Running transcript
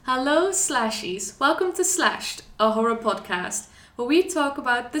Hello, Slashies. Welcome to Slashed, a horror podcast where we talk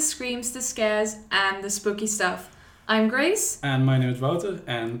about the screams, the scares, and the spooky stuff. I'm Grace. And my name is Wouter,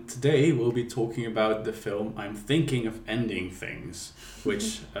 and today we'll be talking about the film I'm Thinking of Ending Things,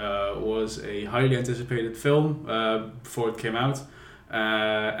 which was a highly anticipated film before it came out.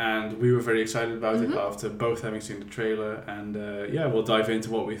 And we were very excited about it after both having seen the trailer. And we'll dive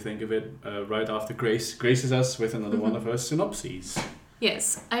into what we think of it right after Grace graces us with another one of her synopses.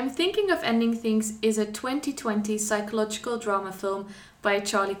 Yes, I'm Thinking of Ending Things is a 2020 psychological drama film by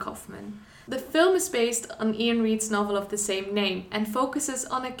Charlie Kaufman. The film is based on Ian Reid's novel of the same name and focuses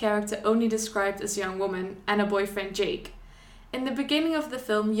on a character only described as a young woman and a boyfriend, Jake. In the beginning of the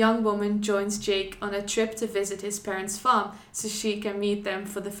film, young woman joins Jake on a trip to visit his parents' farm so she can meet them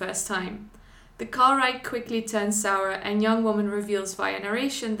for the first time. The car ride quickly turns sour and young woman reveals via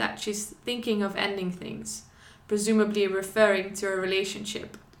narration that she's thinking of ending things, presumably referring to a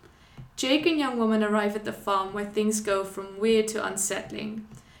relationship. Jake and young woman arrive at the farm where things go from weird to unsettling.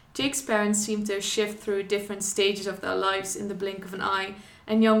 Jake's parents seem to shift through different stages of their lives in the blink of an eye,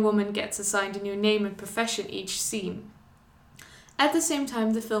 and young woman gets assigned a new name and profession each scene. At the same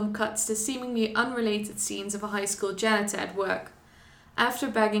time, the film cuts to seemingly unrelated scenes of a high school janitor at work. After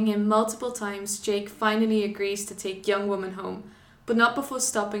begging him multiple times, Jake finally agrees to take young woman home, but not before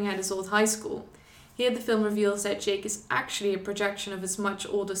stopping at his old high school. Here the film reveals that Jake is actually a projection of his much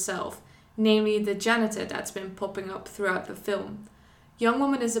older self, namely the janitor that's been popping up throughout the film. Young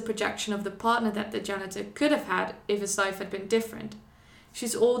woman is a projection of the partner that the janitor could have had if his life had been different.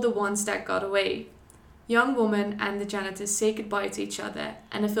 She's all the ones that got away. Young woman and the janitor say goodbye to each other,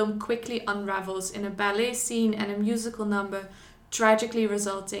 and the film quickly unravels in a ballet scene and a musical number, tragically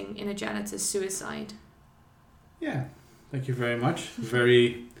resulting in a janitor's suicide. Yeah, thank you very much.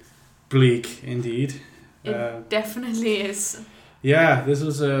 Very bleak indeed. It definitely is. Yeah, this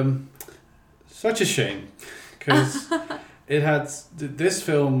was such a shame because it had this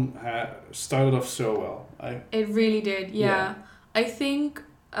film started off so well. It really did. Yeah. I think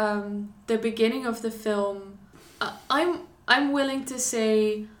the beginning of the film, I'm willing to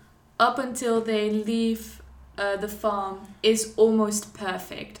say, up until they leave the farm, is almost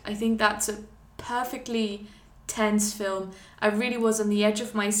perfect. I think that's a perfectly tense film. I really was on the edge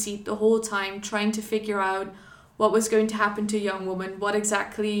of my seat the whole time, trying to figure out what was going to happen to young woman, what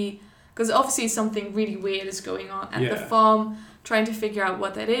exactly, because obviously something really weird is going on at the farm, trying to figure out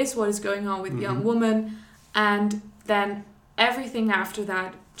what that is, what is going on with young woman, and then everything after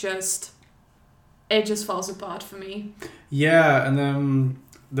that just falls apart for me. Yeah, and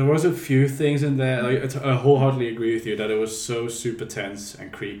there was a few things in there. Like, I wholeheartedly agree with you that it was so super tense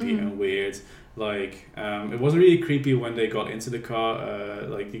and creepy and weird. Like, it wasn't really creepy when they got into the car.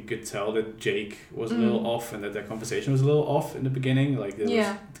 Like, you could tell that Jake was a little off and that their conversation was a little off in the beginning. Like, it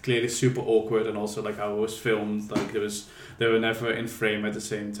was clearly super awkward, and also like how it was filmed. Like, they were never in frame at the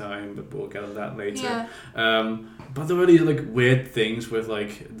same time, but we'll get on that later. Yeah. But there were these like weird things with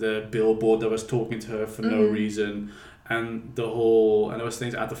like the billboard that was talking to her for no reason, and there was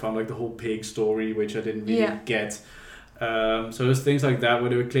things at the farm, like the whole pig story, which I didn't really get. So there's things like that where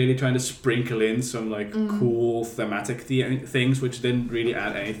they were clearly trying to sprinkle in some like cool thematic things, which didn't really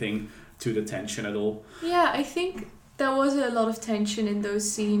add anything to the tension at all. Yeah, I think there was a lot of tension in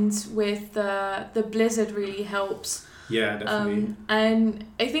those scenes with the blizzard really helps. Yeah, definitely. And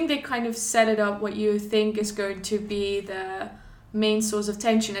I think they kind of set it up what you think is going to be the main source of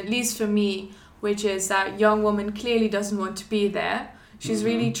tension, at least for me, which is that young woman clearly doesn't want to be there. She's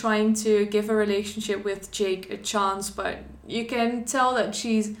really trying to give a relationship with Jake a chance, but you can tell that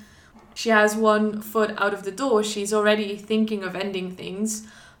she has one foot out of the door. She's already thinking of ending things,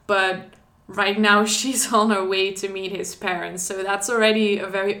 but right now she's on her way to meet his parents. So that's already a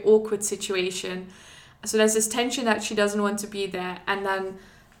very awkward situation. So there's this tension that she doesn't want to be there, and then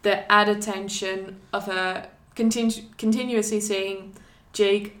the added tension of her continuously saying,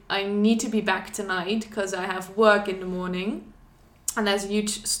 Jake, I need to be back tonight because I have work in the morning. And there's a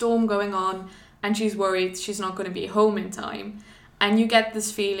huge storm going on, and she's worried she's not going to be home in time. And you get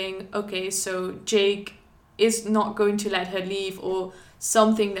this feeling, okay, so Jake is not going to let her leave, or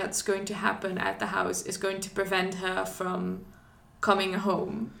something that's going to happen at the house is going to prevent her from coming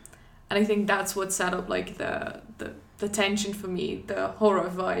home. And I think that's what set up like the tension for me, the horror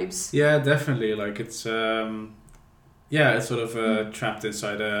vibes. Yeah, definitely. Like it's it's sort of trapped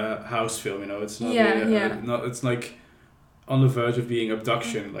inside a house film. You know, it's not. It's like on the verge of being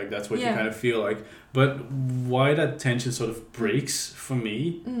abduction. Like that's what you kind of feel like. But why that tension sort of breaks for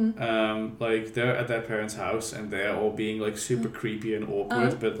me, like they're at their parents' house and they're all being like super creepy and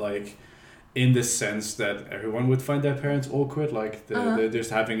awkward, but like in the sense that everyone would find their parents awkward. Like they're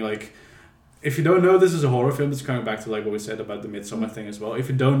just having like, if you don't know this is a horror film, it's coming back to like what we said about the Midsommar thing as well. If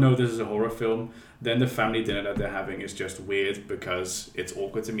you don't know this is a horror film, then the family dinner that they're having is just weird because it's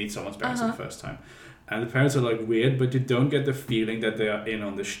awkward to meet someone's parents for the first time. And the parents are like weird, but you don't get the feeling that they are in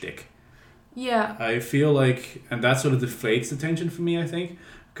on the shtick. Yeah. I feel like, and that sort of deflates the tension for me, I think,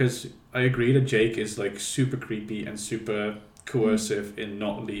 because I agree that Jake is like super creepy and super coercive in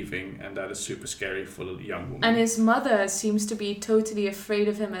not leaving, and that is super scary for a young woman. And his mother seems to be totally afraid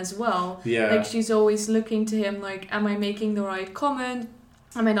of him as well. Yeah. Like she's always looking to him like, am I making the right comment?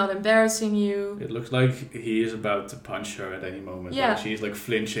 Am I not embarrassing you? It looks like he is about to punch her at any moment. Yeah. Like she's like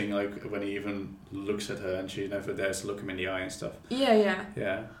flinching, like when he even looks at her, and she never dares to look him in the eye and stuff.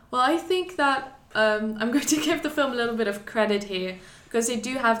 Yeah. Well, I think that I'm going to give the film a little bit of credit here, because they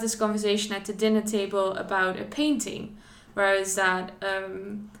do have this conversation at the dinner table about a painting, whereas that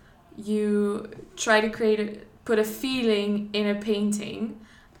you try to put a feeling in a painting,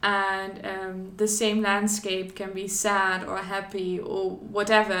 and the same landscape can be sad or happy or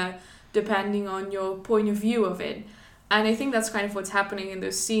whatever, depending on your point of view of it. And I think that's kind of what's happening in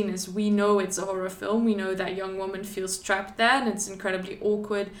this scene. Is we know it's a horror film. We know that young woman feels trapped there, and it's incredibly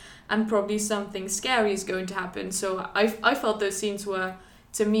awkward, and probably something scary is going to happen. So I felt those scenes were,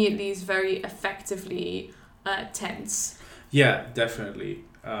 to me at least, very effectively tense. Yeah, definitely.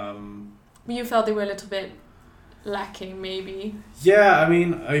 You felt they were a little bit lacking, maybe. Yeah, I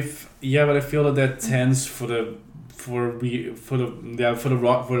mean, but I feel that tense for the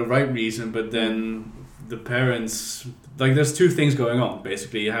right reason, but then the parents, like, there's two things going on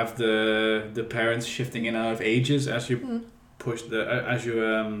basically. You have the parents shifting in and out of ages as you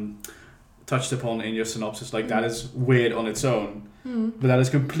touched upon in your synopsis. Like that is weird on its own, but that is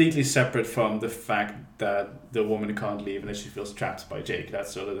completely separate from the fact that the woman can't leave and that she feels trapped by Jake.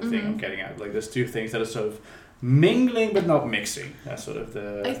 That's sort of the thing I'm getting at. Like there's two things that are sort of mingling but not mixing. That's sort of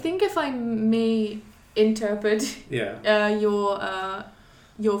the. I think if I may interpret your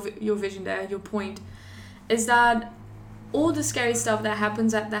vision there, your point is that all the scary stuff that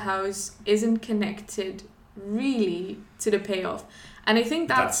happens at the house isn't connected really to the payoff. And I think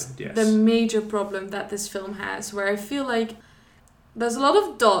that's the major problem that this film has, where I feel like there's a lot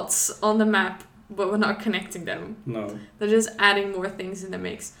of dots on the map, but we're not connecting them. No. They're just adding more things in the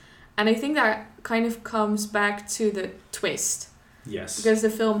mix. And I think that kind of comes back to the twist. Yes. Because the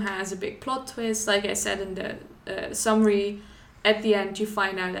film has a big plot twist. Like I said in the summary, at the end you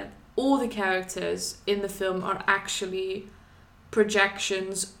find out that all the characters in the film are actually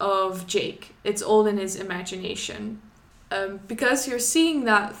projections of Jake. It's all in his imagination. Because you're seeing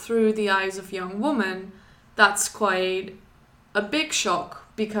that through the eyes of a young woman, that's quite a big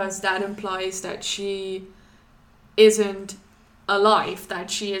shock, because that implies that she isn't alive, that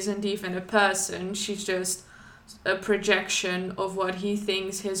she isn't even a person. She's just a projection of what he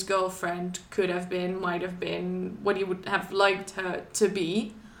thinks his girlfriend could have been, might have been, what he would have liked her to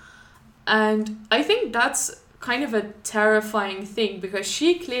be. And I think that's kind of a terrifying thing, because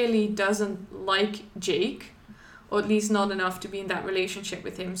she clearly doesn't like Jake, or at least not enough to be in that relationship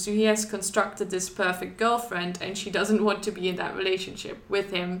with him. So he has constructed this perfect girlfriend, and she doesn't want to be in that relationship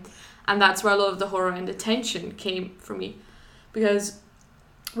with him. And that's where a lot of the horror and the tension came for me, because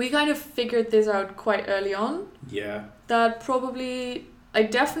we kind of figured this out quite early on. Yeah. I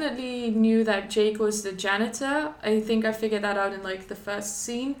definitely knew that Jake was the janitor. I think I figured that out in like the first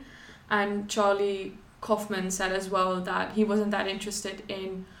scene. And Charlie Kaufman said as well that he wasn't that interested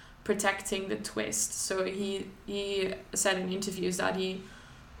in protecting the twist. So he said in interviews that he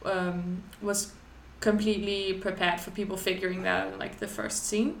was completely prepared for people figuring that out in like the first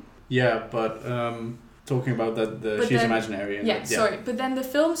scene. Yeah, but talking about that, she's imaginary. But then the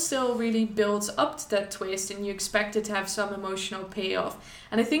film still really builds up to that twist, and you expect it to have some emotional payoff.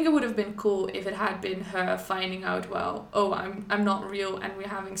 And I think it would have been cool if it had been her finding out, well, oh, I'm not real, and we're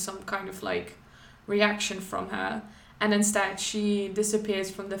having some kind of like reaction from her. And instead she disappears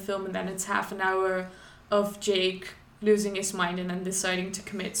from the film, and then it's half an hour of Jake losing his mind and then deciding to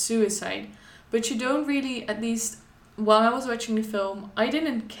commit suicide. But you don't really, at least while I was watching the film, I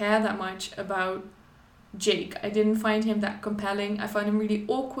didn't care that much about Jake. I didn't find him that compelling. I found him really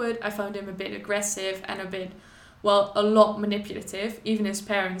awkward. I found him a bit aggressive and a lot manipulative. Even his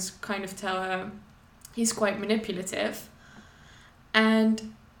parents kind of tell her he's quite manipulative.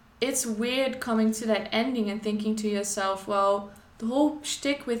 And it's weird coming to that ending and thinking to yourself, well, the whole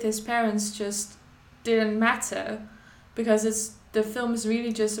shtick with his parents just didn't matter, because the film is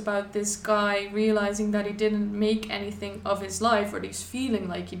really just about this guy realizing that he didn't make anything of his life, or at least feeling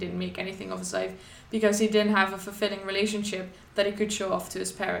like he didn't make anything of his life, because he didn't have a fulfilling relationship that he could show off to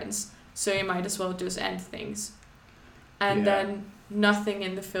his parents. so you might as well just end things. And Yeah. then nothing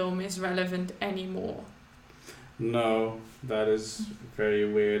in the film is relevant anymore. No, that is very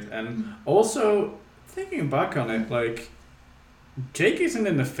weird. And also, thinking back on it, like, Jake isn't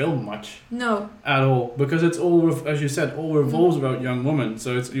in the film much No. at all, because it's all, as you said, all revolves about young woman.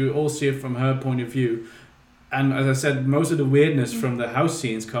 So it's, you all see it from her point of view. And as I said, most of the weirdness from the house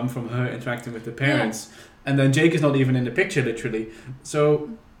scenes come from her interacting with the parents. And then Jake is not even in the picture, literally. So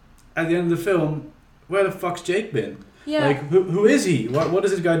at the end of the film, where the fuck's Jake been? Yeah. Like, who is he? What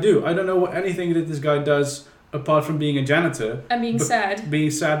does this guy do? I don't know anything that this guy does apart from being a janitor. And being sad.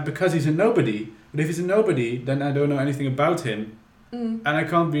 Being sad because he's a nobody. But if he's a nobody, then I don't know anything about him. And I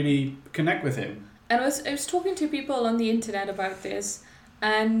can't really connect with him. And I was talking to people on the internet about this,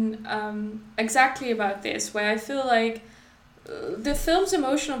 and exactly about this, where I feel like the film's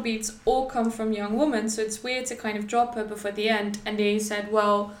emotional beats all come from young woman, so it's weird to kind of drop her before the end. And they said,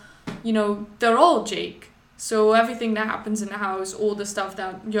 well, you know, they're all Jake. So everything that happens in the house, all the stuff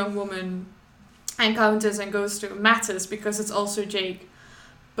that young woman encounters and goes through matters because it's also Jake.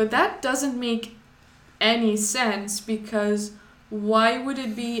 But that doesn't make any sense, because why would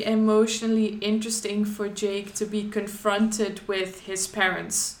it be emotionally interesting for Jake to be confronted with his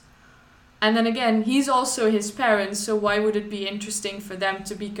parents? And then again, he's also his parents, so why would it be interesting for them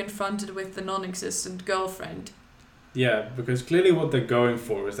to be confronted with the non-existent girlfriend? Yeah, because clearly what they're going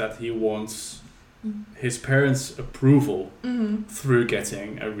for is that he wants his parents' approval through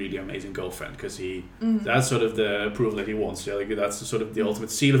getting a really amazing girlfriend, because that's sort of the approval that he wants. Yeah, like that's sort of the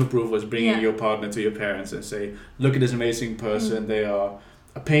ultimate seal of approval, is bringing your partner to your parents and say, look at this amazing person. They are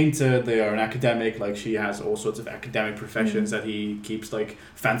a painter, they are an academic, like she has all sorts of academic professions that he keeps like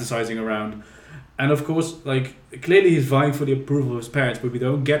fantasizing around. And of course, like, clearly he's vying for the approval of his parents, but we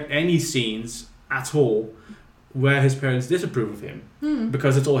don't get any scenes at all where his parents disapprove of him,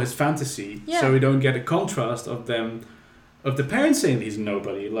 because it's all his fantasy. So we don't get a contrast of them, of the parents saying he's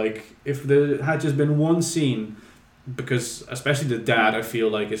nobody. Like, if there had just been one scene, because especially the dad, I feel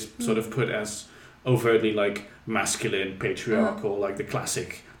like, is sort of put as overtly like masculine, patriarchal, like the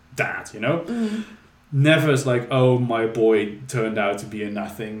classic dad, you know? Never is like, oh, my boy turned out to be a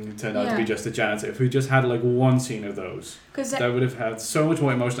nothing, turned out to be just a janitor. If we just had like one scene of those, that would have had so much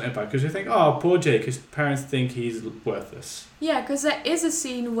more emotional impact. Because you think, oh, poor Jake, his parents think he's worthless. Yeah, because there is a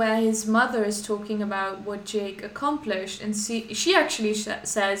scene where his mother is talking about what Jake accomplished, and she actually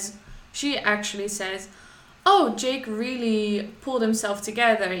says, oh, Jake really pulled himself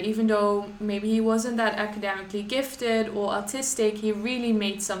together, even though maybe he wasn't that academically gifted or artistic. He really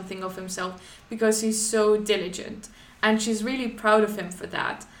made something of himself because he's so diligent. And she's really proud of him for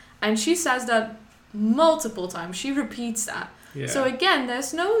that. And she says that multiple times. She repeats that. Yeah. So again,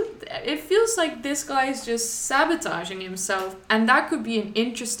 it feels like this guy is just sabotaging himself. And that could be an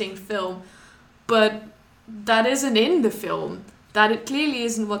interesting film, but that isn't in the film. That it clearly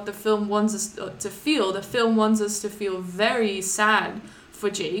isn't what the film wants us to feel. The film wants us to feel very sad for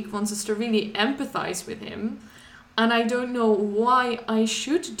Jake, wants us to really empathize with him. And I don't know why I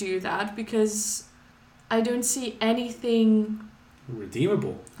should do that, because I don't see anything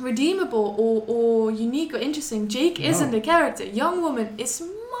redeemable or unique or interesting. Jake isn't a character. Young Woman is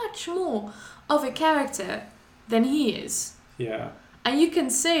much more of a character than he is. Yeah. And you can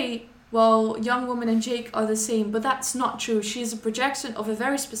say, well, Young Woman and Jake are the same, but that's not true. She's a projection of a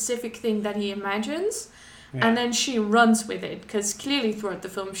very specific thing that he imagines, and then she runs with it, because clearly throughout the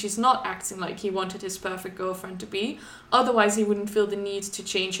film she's not acting like he wanted his perfect girlfriend to be. Otherwise he wouldn't feel the need to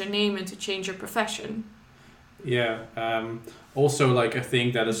change her name and to change her profession. Yeah. Also, like, a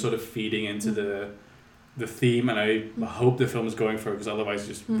thing that is sort of feeding into the theme, and I hope the film is going for it, because otherwise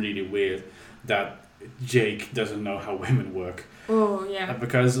it's just really weird, that Jake doesn't know how women work. Oh, yeah.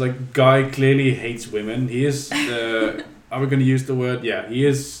 Because, like, Guy clearly hates women. He is, are we going to use the word? Yeah, he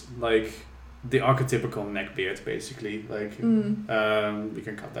is, like, the archetypical neckbeard, basically. Like, we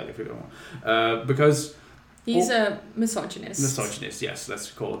can cut that if we don't want. Because... He's a misogynist. Misogynist, yes,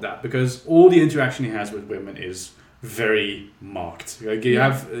 let's call it that. Because all the interaction he has with women is very marked. Like, you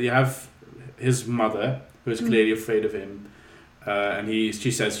have his mother, who is clearly afraid of him. And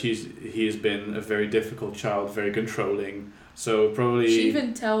she says he has been a very difficult child, very controlling. So probably... She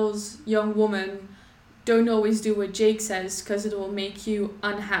even tells Young Woman, don't always do what Jake says, because it will make you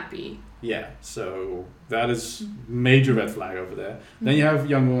unhappy. Yeah, so that is major red flag over there. Then you have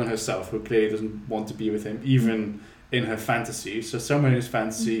Young Woman herself, who clearly doesn't want to be with him, even in her fantasy. So somewhere in his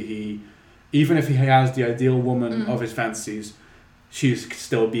fantasy, even if he has the ideal woman of his fantasies, she's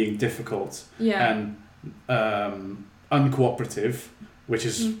still being difficult and uncooperative, which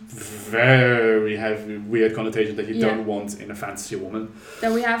is very heavy, weird connotation that you don't want in a fantasy woman.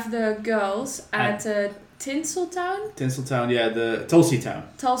 Then we have the girls at Tinseltown? Tinseltown, yeah, the Tulsi Town.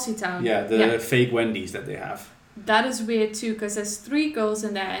 Tulsi Town. Yeah, the fake Wendy's that they have. That is weird too, because there's 3 girls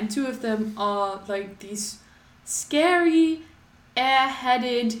in there, and 2 of them are like these scary,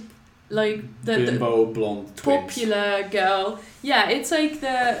 airheaded, like the bimbo blonde popular twins. girl. Yeah, it's like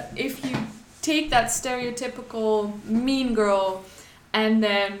if you take that stereotypical mean girl and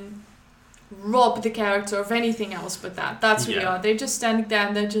then rob the character of anything else but that's who they are. They're just standing there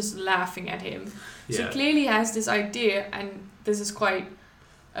and they're just laughing at him. So clearly he has this idea, and this is quite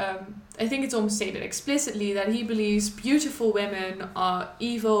I think it's almost stated explicitly, that he believes beautiful women are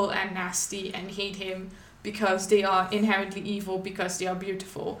evil and nasty and hate him because they are inherently evil because they are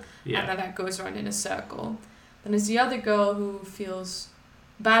beautiful. And that goes around in a circle. Then there's the other girl who feels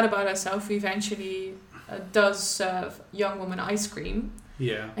bad about herself, who eventually does serve young woman ice cream.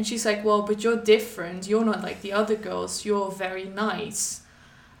 Yeah. And she's like, well, but you're different. You're not like the other girls. You're very nice.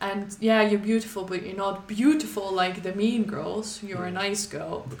 And yeah, you're beautiful, but you're not beautiful like the mean girls. You're a nice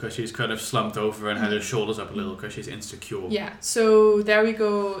girl. Because she's kind of slumped over and had her shoulders up a little because she's insecure. Yeah, so there we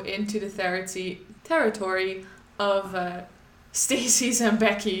go into the territory of Stacey's and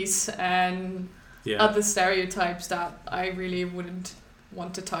Becky's and other stereotypes that I really wouldn't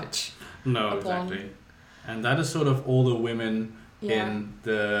want to touch. No, exactly. And that is sort of all the women in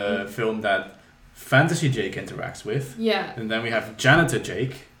the film that Fantasy Jake interacts with. Yeah. And then we have Janitor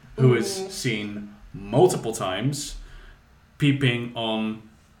Jake, who is seen multiple times peeping on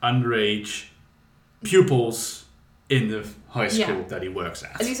underage pupils in the high school that he works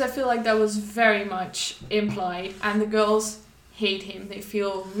at. At least I feel like that was very much implied, and the girls hate him. They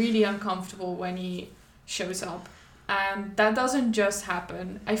feel really uncomfortable when he shows up. And that doesn't just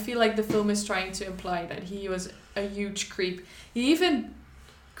happen. I feel like the film is trying to imply that he was a huge creep. He even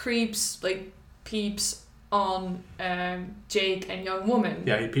peeps on Jake and young woman.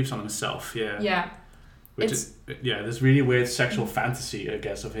 Yeah, he peeps on himself, Yeah. Which is this really weird sexual fantasy, I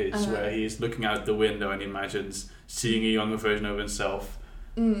guess, of his, where he's looking out the window and imagines seeing a younger version of himself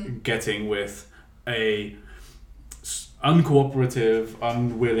getting with a uncooperative,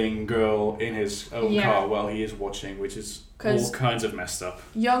 unwilling girl in his own car while he is watching, which is all kinds of messed up.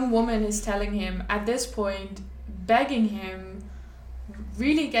 Young woman is telling him, at this point, begging him,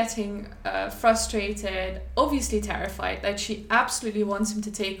 really getting frustrated, obviously terrified, that she absolutely wants him to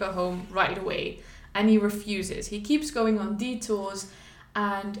take her home right away. And he refuses. He keeps going on detours,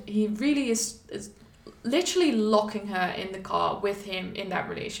 and he really is literally locking her in the car with him in that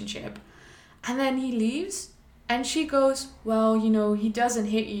relationship. And then he leaves, and she goes, well, you know, he doesn't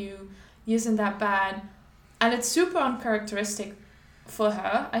hit you. He isn't that bad. And it's super uncharacteristic for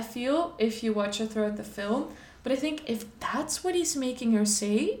her, I feel, if you watch her throughout the film. But I think if that's what he's making her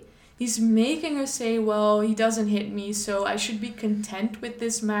say, he's making her say, well, he doesn't hit me, so I should be content with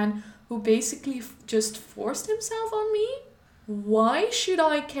this man who basically just forced himself on me? Why should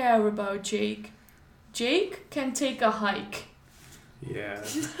I care about Jake? Jake can take a hike. Yeah.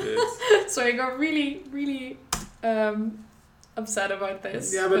 So I got really, really upset about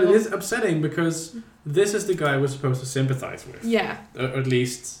this. Yeah, but it is upsetting because this is the guy we're supposed to sympathize with. Yeah. Or at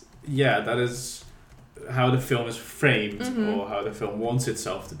least, that is how the film is framed, or how the film wants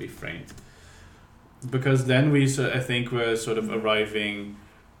itself to be framed. Because then I think we're sort of arriving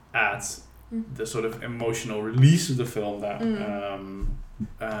at the sort of emotional release of the film that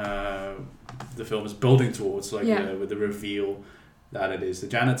the film is building towards, like with the reveal that it is the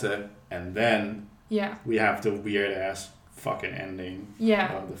janitor, and then we have the weird ass fucking ending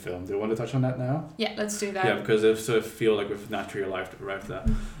of the film. Do you want to touch on that now? Yeah, let's do that. Yeah, because I sort of feel like we've naturally arrived at that.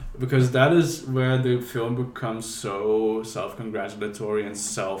 Because that is where the film becomes so self-congratulatory and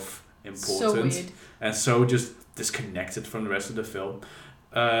self-important. So weird. And so just disconnected from the rest of the film.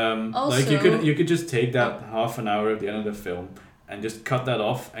 Also, like you could just take that half an hour at the end of the film and just cut that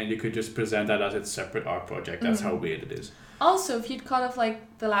off, and you could just present that as its separate art project. That's how weird it is. Also, if you'd cut off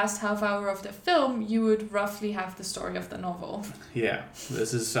like the last half hour of the film, you would roughly have the story of the novel. Yeah,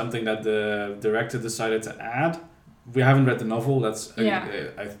 this is something that the director decided to add. We haven't read the novel. That's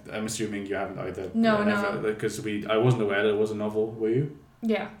I'm assuming you haven't either. No. Because I wasn't aware that it was a novel. Were you?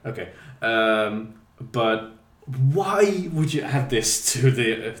 Yeah. Okay. But why would you add this to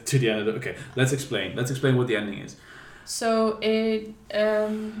the end of the... Okay, let's explain. Let's explain what the ending is. So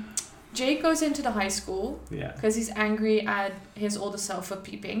Jake goes into the high school because he's angry at his older self for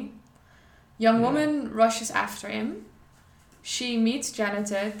peeping. Young woman rushes after him. She meets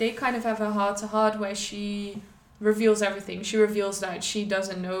janitor. They kind of have a heart-to-heart where she reveals everything. She reveals that she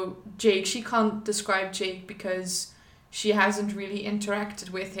doesn't know Jake. She can't describe Jake because she hasn't really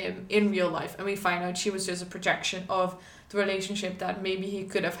interacted with him in real life. And we find out she was just a projection of the relationship that maybe he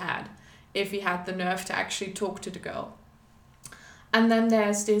could have had if he had the nerve to actually talk to the girl. And then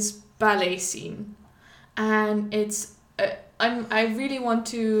there's this ballet scene. And it's... I really want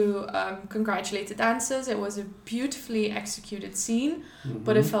to congratulate the dancers. It was a beautifully executed scene,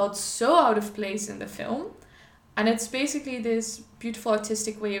 but it felt so out of place in the film. And it's basically this beautiful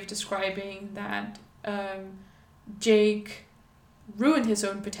artistic way of describing that Jake ruined his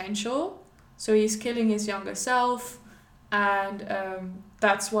own potential. So he's killing his younger self, and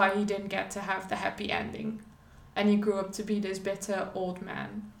that's why he didn't get to have the happy ending. And he grew up to be this bitter old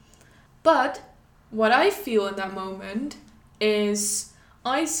man. But what I feel in that moment is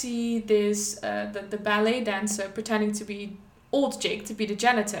I see this the ballet dancer pretending to be old Jake, to be the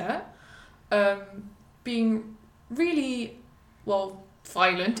janitor, being really,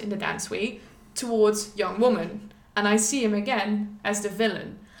 violent in the dance way towards young woman. And I see him again as the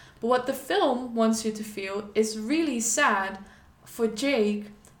villain. But what the film wants you to feel is really sad for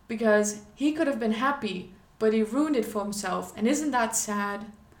Jake, because he could have been happy, but he ruined it for himself. And isn't that sad?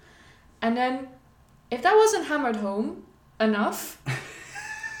 And then, if that wasn't hammered home enough,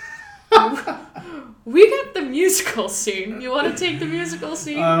 we get the musical scene. You want to take the musical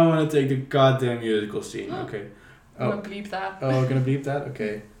scene? I want to take the goddamn musical scene. Okay. I'm going to bleep that. Oh, I'm going to bleep that?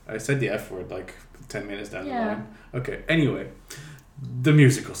 Okay. I said the F word like 10 minutes down the line. Okay. Anyway, the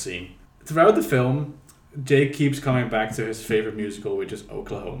musical scene. Throughout the film, Jake keeps coming back to his favorite musical, which is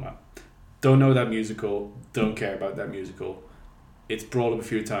Oklahoma. Don't know that musical. Don't care about that musical. It's brought up a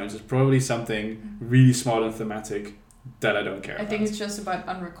few times. It's probably something really smart and thematic that I don't care about. I think it's just about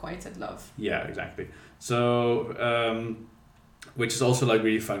unrequited love. Yeah, exactly. So, which is also like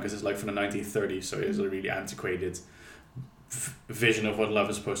really fun because it's like from the 1930s, so it's a really antiquated vision of what love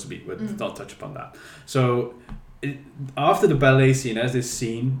is supposed to be, but not touch upon that. So, after the ballet scene, there's this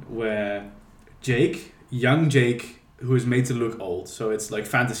scene where Jake, young Jake, who is made to look old, so it's like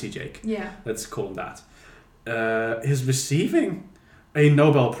fantasy Jake. Yeah. Let's call him that. Is receiving a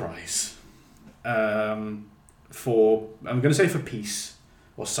Nobel Prize for, I'm going to say for peace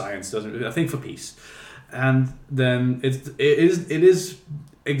or science, I think for peace. And then it is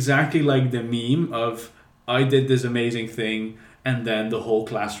exactly like the meme of I did this amazing thing and then the whole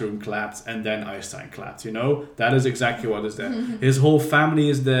classroom clapped and then Einstein clapped, you know? That is exactly what is there. His whole family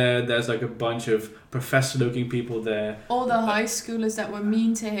is there. There's like a bunch of professor-looking people there. All the high schoolers that were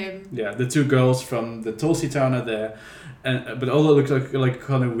mean to him. Yeah, the two girls from the Tulsi Town are there. But all it looks like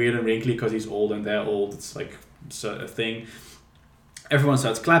kind of weird and wrinkly because he's old and they're old. It's like a thing. Everyone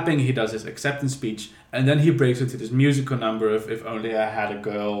starts clapping. He does his acceptance speech. And then he breaks into this musical number of "If only I had a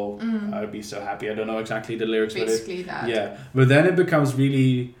girl, I'd be so happy." I don't know exactly the lyrics. Basically that. Yeah, but then it becomes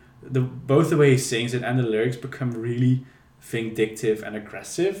really both the way he sings it and the lyrics become really vindictive and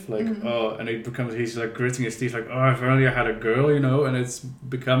aggressive. Like and it becomes he's like gritting his teeth, like if only I had a girl, you know. And it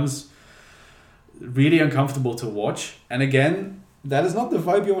becomes really uncomfortable to watch. And again, that is not the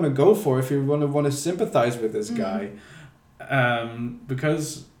vibe you want to go for if you want to sympathize with this guy,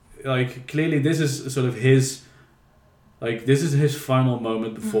 because. Like, clearly this is sort of his, like, this is his final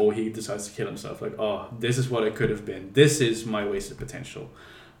moment before he decides to kill himself. Like, this is what it could have been. This is my wasted potential.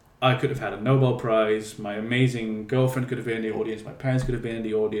 I could have had a Nobel Prize. My amazing girlfriend could have been in the audience. My parents could have been in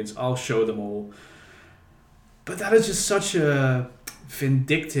the audience. I'll show them all. But that is just such a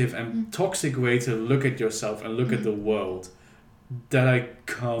vindictive and toxic way to look at yourself and look at the world that I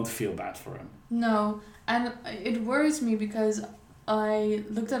can't feel bad for him. No, and it worries me because I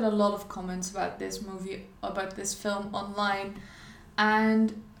looked at a lot of comments about this movie, about this film online,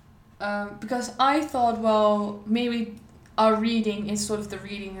 and because I thought, well, maybe our reading is sort of the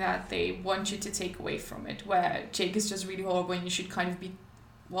reading that they want you to take away from it, where Jake is just really horrible and you should kind of be,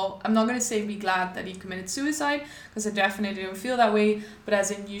 well, I'm not going to say be glad that he committed suicide, because I definitely don't feel that way, but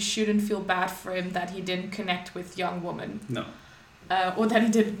as in you shouldn't feel bad for him that he didn't connect with young woman. No. Or that he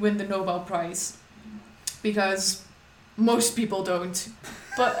didn't win the Nobel Prize, because most people don't.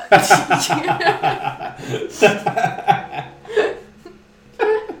 But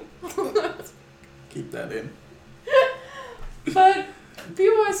keep that in. But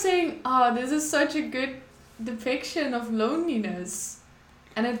people are saying, this is such a good depiction of loneliness.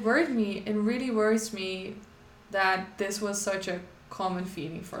 And it worried me. It really worries me that this was such a common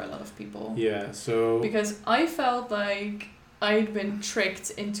feeling for a lot of people. Yeah, so... Because I felt like I'd been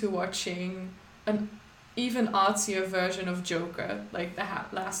tricked into watching an even artsier version of Joker, like the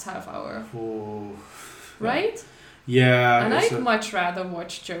last half hour. Ooh. Right? Yeah. And I'd much rather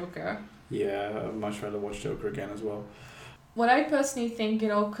watch Joker. Yeah, I'd much rather watch Joker again as well. What I personally think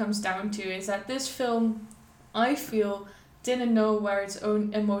it all comes down to is that this film I feel, didn't know where its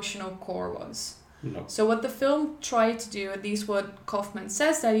own emotional core was. No. So what the film tried to do, at least what Kaufman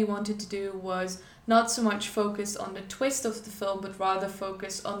says that he wanted to do, was not so much focus on the twist of the film, but rather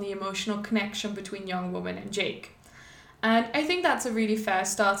focus on the emotional connection between young woman and Jake. And I think that's a really fair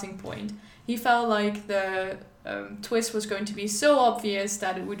starting point. He felt like the twist was going to be so obvious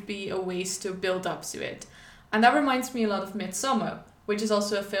that it would be a waste to build up to it. And that reminds me a lot of Midsommar, which is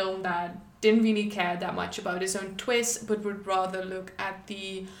also a film that didn't really care that much about his own twist, but would rather look at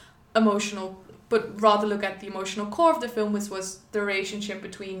the emotional core of the film, which was the relationship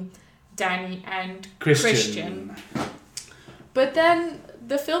between Danny and Christian. But then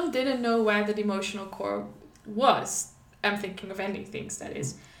the film didn't know where that emotional core was. I'm thinking of Ending Things, that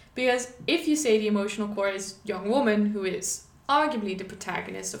is. Because if you say the emotional core is young woman, who is arguably the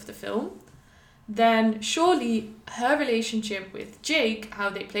protagonist of the film, then surely her relationship with Jake, how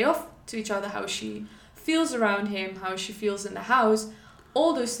they play off to each other, how she feels around him, how she feels in the house,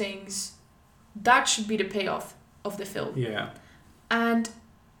 all those things, that should be the payoff of the film. Yeah. And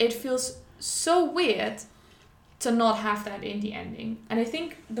it feels so weird to not have that in the ending. And I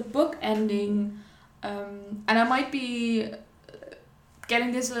think the book ending, and I might be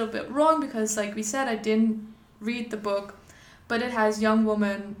getting this a little bit wrong because, like we said, I didn't read the book, but it has young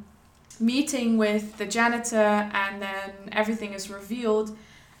woman meeting with the janitor, and then everything is revealed,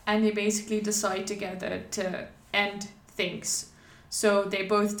 and they basically decide together to end things. So they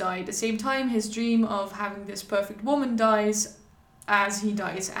both die at the same time. His dream of having this perfect woman dies as he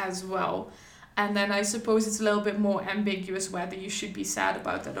dies as well. And then I suppose it's a little bit more ambiguous whether you should be sad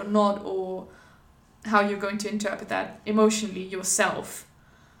about that or not, or how you're going to interpret that emotionally yourself.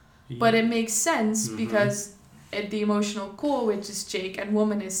 Yeah. But it makes sense because the emotional core, which is Jake and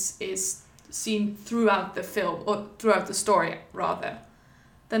woman, is seen throughout the film, or throughout the story rather.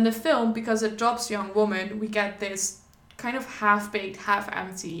 Then the film, because it drops young woman, we get this kind of half-baked,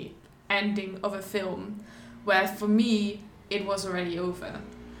 half-empty ending of a film where for me it was already over.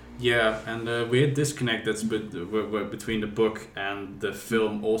 Yeah, and the weird disconnect that's between the book and the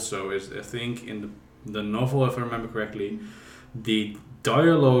film also is, I think, in the novel, if I remember correctly, the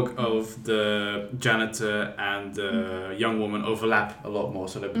dialogue of the janitor and the young woman overlap a lot more,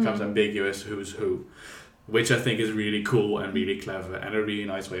 so that it becomes ambiguous who's who, which I think is really cool and really clever and a really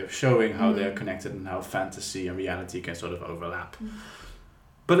nice way of showing how they're connected and how fantasy and reality can sort of overlap.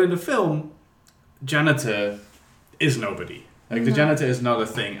 But in the film, janitor is nobody. Like, the janitor is not a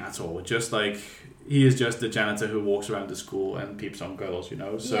thing at all. Just like, he is just the janitor who walks around the school and peeps on girls, you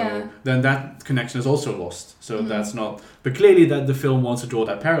know? So then that connection is also lost. So that's not... But clearly that the film wants to draw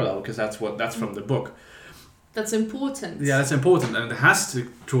that parallel, because that's from the book. That's important. Yeah, that's important. And it has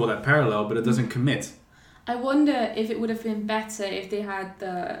to draw that parallel, but it doesn't commit. I wonder if it would have been better if they had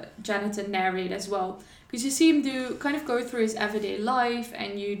the janitor narrate as well. Because you see him go through his everyday life,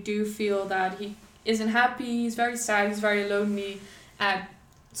 and you do feel that he isn't happy, he's very sad, he's very lonely, and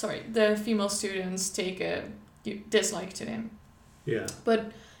the female students take a dislike to him. Yeah.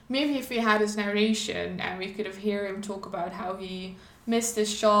 But maybe if we had his narration and we could have heard him talk about how he missed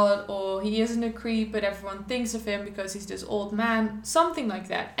his shot, or he isn't a creep but everyone thinks of him because he's this old man, something like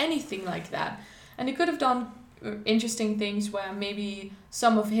that, anything like that. And he could have done interesting things where maybe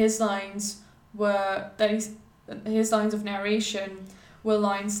some of his lines his lines of narration were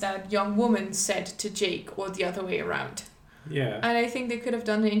lines that young woman said to Jake, or the other way around. Yeah. And I think they could have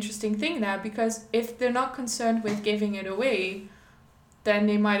done an interesting thing there, because if they're not concerned with giving it away, then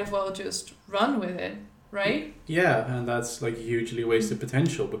they might as well just run with it, right? Yeah, and that's like hugely wasted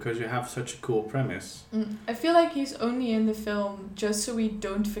potential, because you have such a cool premise. I feel like he's only in the film just so we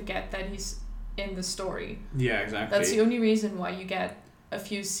don't forget that he's in the story. Yeah, exactly. That's the only reason why you get a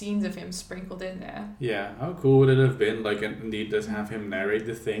few scenes of him sprinkled in there. Yeah, how cool would it have been, like, indeed, just have him narrate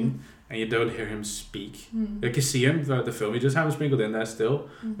the thing, and you don't hear him speak. Like, you see him throughout the film, you just have him sprinkled in there still,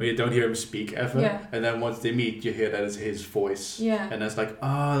 but you don't hear him speak ever. Yeah. And then once they meet, you hear that it's his voice. Yeah. And it's like,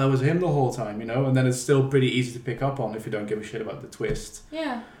 that was him the whole time, you know? And then it's still pretty easy to pick up on if you don't give a shit about the twist.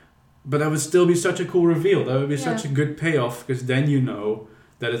 Yeah. But that would still be such a cool reveal. That would be such a good payoff, because then you know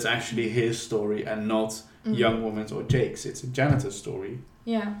that it's actually his story and not young woman's or Jake's. It's a janitor's story.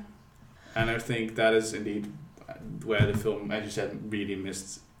 Yeah. And I think that is indeed where the film, as you said, really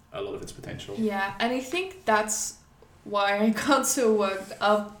missed a lot of its potential. Yeah, and I think that's why I got so worked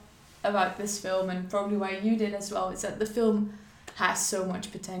up about this film, and probably why you did as well, is that the film has so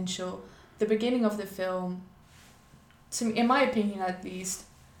much potential. The beginning of the film, in my opinion at least,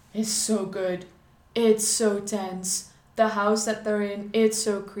 is so good. It's so tense. The house that they're in, it's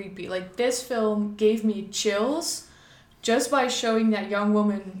so creepy. Like, this film gave me chills just by showing that young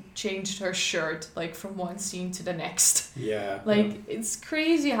woman changed her shirt like from one scene to the next. Yeah. Like it's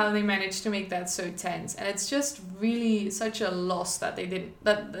crazy how they managed to make that so tense, and it's just really such a loss that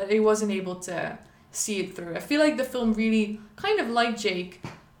they wasn't able to see it through. I feel like the film really, kind of like Jake,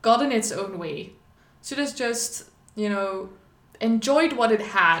 got in its own way. Should have just, enjoyed what it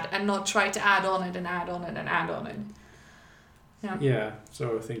had and not tried to add on it and add on it and add on it. Yeah,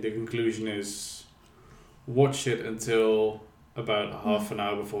 so I think the conclusion is watch it until about half an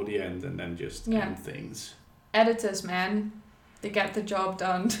hour before the end and then just end things. Editors, man. They get the job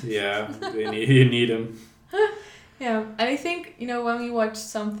done. Yeah, you need them. Yeah, and I think, when we watch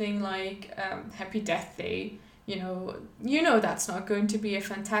something like Happy Death Day, that's not going to be a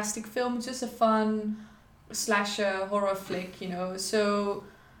fantastic film. It's just a fun slasher horror flick, So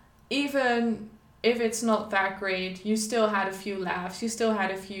even if it's not that great, you still had a few laughs, you still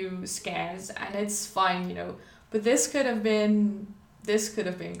had a few scares, and it's fine, But this could have been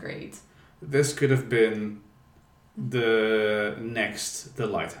great. This could have been the next The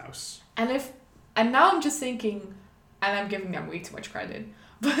Lighthouse. And now I'm just thinking, and I'm giving them way too much credit,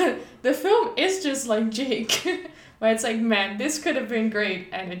 but the film is just like Jake, where it's like, man, this could have been great,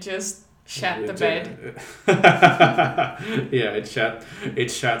 and it just shat the bed. Yeah, it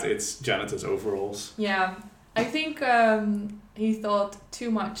shat its janitor's overalls. Yeah, I think he thought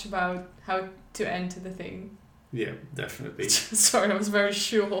too much about how to end the thing. Yeah, definitely. Sorry, I was very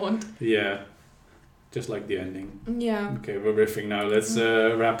shoehorned. Yeah, just like the ending. Yeah. Okay, we're riffing now. Let's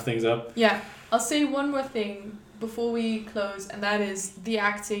wrap things up. Yeah, I'll say one more thing before we close, and that is the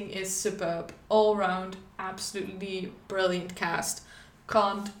acting is superb. All round, absolutely brilliant cast.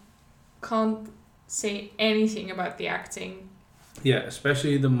 Can't say anything about the acting. Yeah,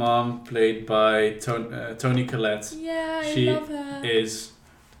 especially the mom played by Toni Collette. Yeah, I she love her. Is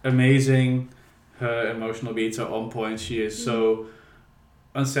amazing. Her emotional beats are on point. She is so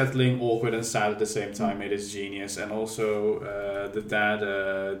unsettling, awkward, and sad at the same time. It is genius. And also the dad,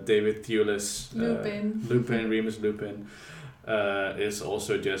 David Thewlis, Remus Lupin, is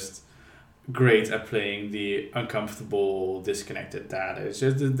also just great at playing the uncomfortable, disconnected dad. It's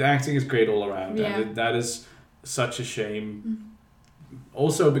just the acting is great all around, and that is such a shame.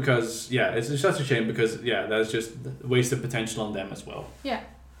 Also because it's such a shame because that's just wasted potential on them as well. Yeah.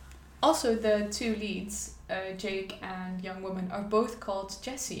 Also, the two leads, Jake and young woman, are both called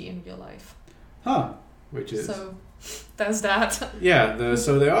Jesse in real life. Huh. Which is... So, there's that. Yeah,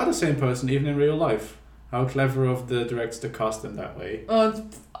 so they are the same person even in real life. How clever of the director to cast them that way.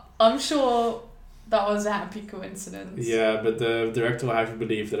 I'm sure that was a happy coincidence. Yeah, but the director will have to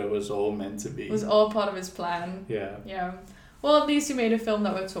believe that it was all meant to be. It was all part of his plan. Yeah. Yeah. Well, at least he made a film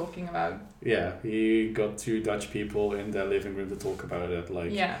that we're talking about. Yeah, he got two Dutch people in their living room to talk about it at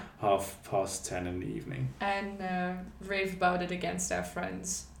 10:30 in the evening. And rave about it against their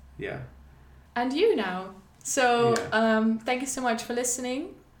friends. Yeah. And you now. So, thank you so much for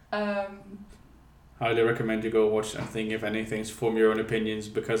listening. Highly recommend you go watch and think if anything, form your own opinions,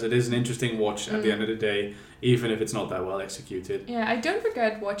 because it is an interesting watch at the end of the day, even if it's not that well executed. Yeah, I don't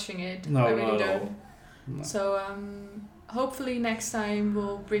regret watching it. No, I really not at don't. all. No. So, hopefully next time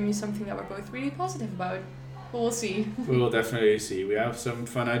we'll bring you something that we're both really positive about. But we'll see. We will definitely see. We have some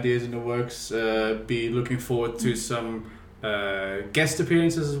fun ideas in the works. Be looking forward to some guest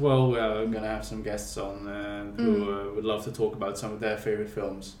appearances as well. We are going to have some guests on who would love to talk about some of their favorite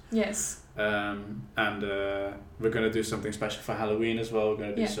films. Yes. And we're going to do something special for Halloween as well. We're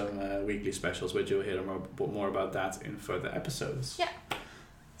going to do some weekly specials, which you'll hear more about that in further episodes. Yeah.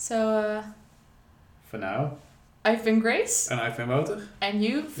 So, for now, I've been Grace. And I've been Wouter. And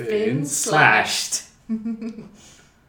you've been slashed.